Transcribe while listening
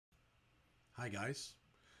Hi guys.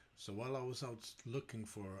 So while I was out looking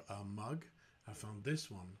for a mug, I found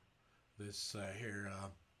this one. This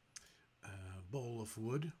bowl of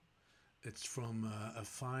wood. It's from a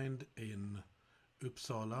find in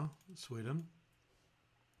Uppsala, Sweden,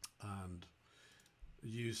 and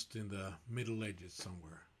used in the Middle Ages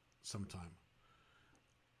sometime.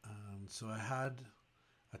 And so I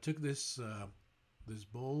took this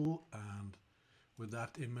bowl and with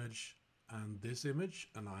that image and this image,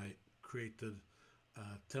 and I created a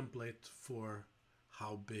template for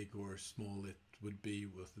how big or small it would be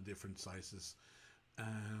with the different sizes.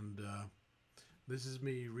 And this is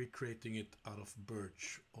me recreating it out of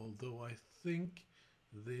birch, although I think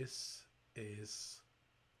this is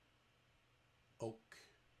oak.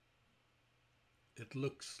 It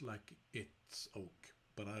looks like it's oak,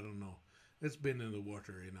 but I don't know. It's been in the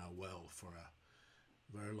water in a well for a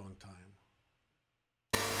very long time.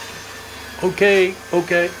 Okay,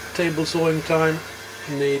 table sawing time.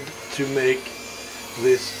 Need to make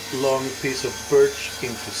this long piece of birch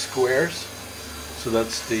into squares. So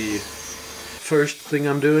that's the first thing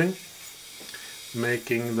I'm doing,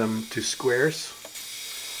 making them to squares.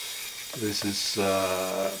 This is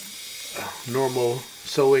a normal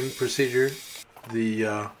sewing procedure.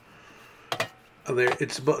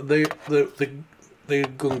 They're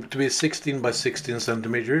going to be 16 by 16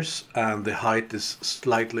 centimeters, and the height is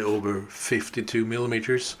slightly over 52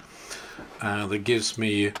 millimeters. That gives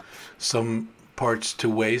me some parts to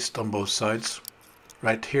waste on both sides.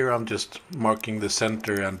 Right here I'm just marking the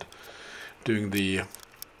center and doing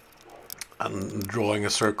and drawing a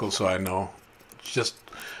circle so I know just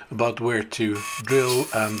about where to drill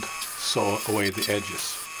and saw away the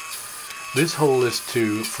edges. This hole is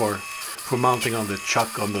for mounting on the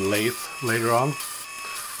chuck on the lathe later on.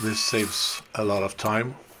 This saves a lot of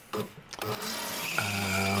time.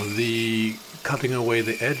 The cutting away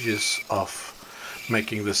the edges of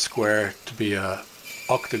making the square to be a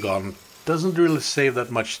octagon doesn't really save that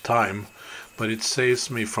much time, but it saves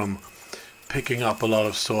me from picking up a lot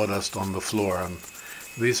of sawdust on the floor, and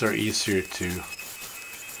these are easier to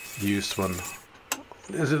use when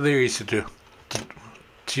they're easy to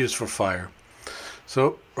use for fire.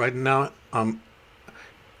 So right now I'm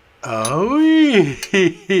I'm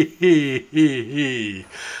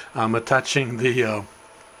attaching the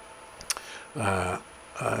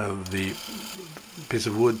piece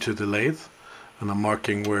of wood to the lathe, and I'm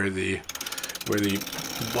marking where the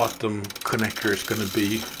bottom connector is going to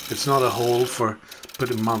be. It's not a hole for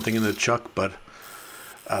mounting in the chuck, but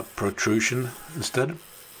a protrusion instead.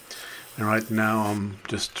 And right now I'm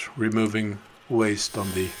just removing waste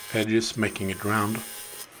on the edges, making it round.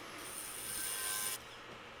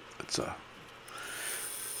 It's a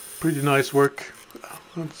pretty nice work.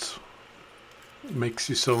 It makes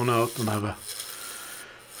you zone out and have a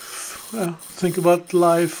think about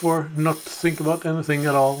life or not think about anything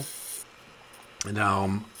at all. And now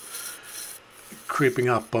I'm creeping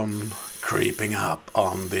up on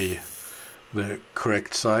the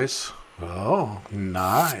correct size. Oh,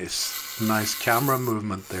 nice camera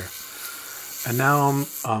movement there. And now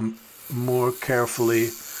I'm more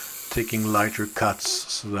carefully taking lighter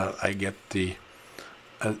cuts so that I get the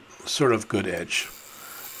sort of good edge.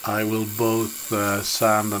 I will both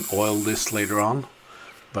sand and oil this later on,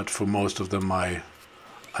 but for most of them I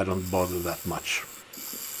don't bother that much.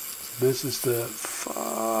 This is the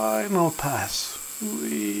final pass.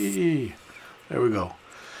 Whee! There we go.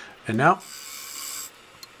 And now,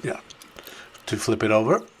 to flip it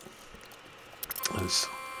over, it's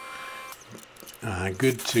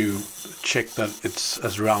good to check that it's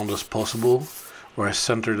as round as possible or as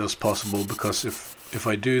centered as possible, because if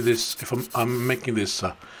I do this, if I'm making this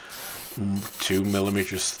 2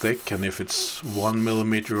 millimeters thick, and if it's 1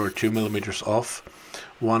 millimeter or 2 millimeters off,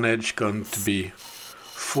 one edge going to be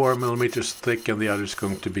 4 millimeters thick and the other is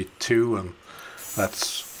going to be 2, and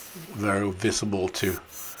that's very visible to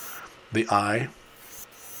the eye.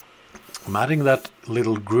 I'm adding that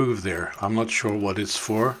little groove there. I'm not sure what it's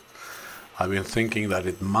for. I've been thinking that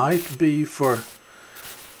it might be for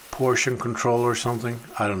portion control or something.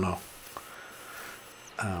 I don't know.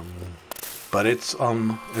 But it's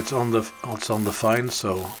on the find,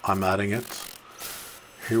 so I'm adding it.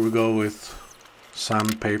 Here we go with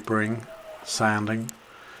sandpapering, sanding,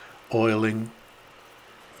 oiling,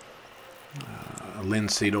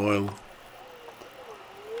 linseed oil.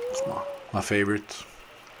 It's my favorite.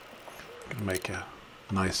 Can make a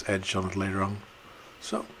nice edge on it later on.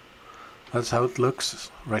 So that's how it looks.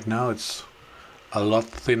 Right now it's a lot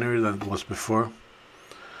thinner than it was before.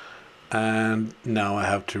 And now I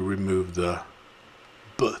have to remove the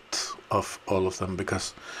butt of all of them,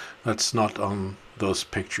 because that's not on those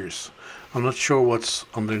pictures. I'm not sure what's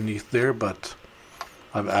underneath there, but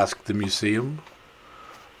I've asked the museum,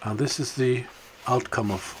 and this is the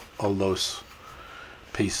outcome of all those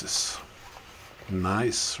pieces.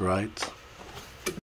 Nice, right?